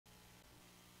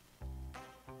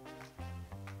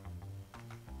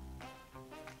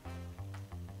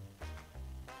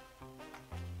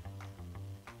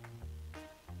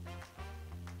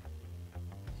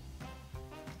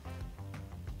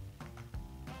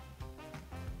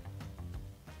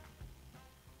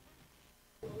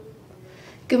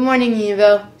Good morning,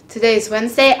 Unionville. Today is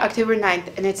Wednesday, October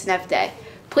 9th, and it's an F Day.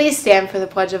 Please stand for the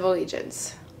Pledge of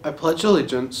Allegiance. I pledge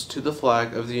allegiance to the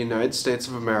flag of the United States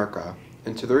of America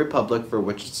and to the republic for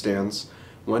which it stands,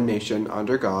 one nation,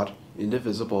 under God,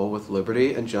 indivisible, with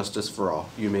liberty and justice for all.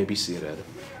 You may be seated.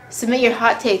 Submit your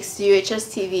hot takes to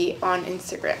UHS TV on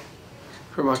Instagram.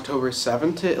 From October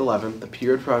 7th to 11th, the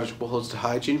Period Project will host a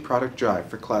hygiene product drive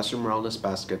for classroom wellness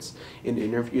baskets and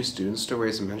interview students to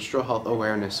raise menstrual health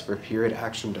awareness for Period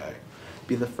Action Day.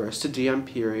 Be the first to DM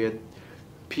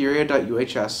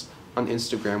period.uhs on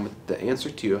Instagram with the answer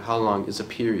to how long is a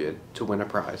period to win a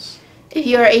prize. If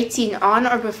you are 18 on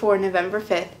or before November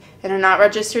 5th and are not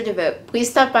registered to vote, please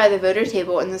stop by the voter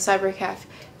table in the Cyber Cafe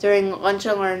during Lunch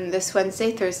and Learn this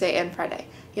Wednesday, Thursday, and Friday.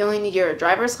 You only need your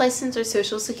driver's license or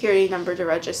social security number to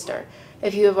register.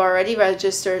 If you have already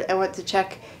registered and want to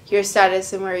check your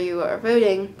status and where you are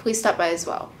voting, please stop by as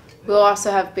well. We will also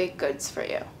have baked goods for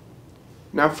you.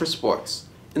 Now for sports.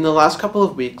 In the last couple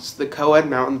of weeks, the co-ed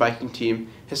mountain biking team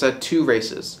has had two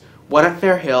races, one at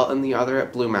Fair Hill and the other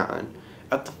at Blue Mountain.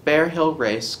 At the Fair Hill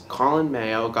race, Colin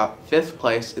Mayo got 5th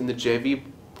place in the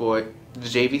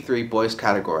JV3 boys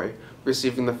category,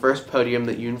 receiving the first podium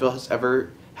that Unionville has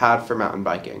ever had for mountain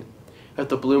biking. At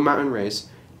the Blue Mountain race,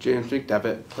 James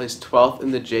McDevitt placed 12th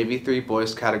in the JV3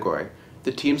 boys category.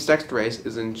 The team's next race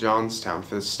is in Johnstown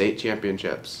for the state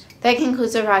championships. That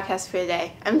concludes our podcast for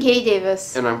today. I'm Katie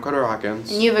Davis. And I'm Carter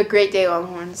Hawkins. And you have a great day,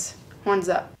 Longhorns. Horns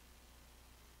up.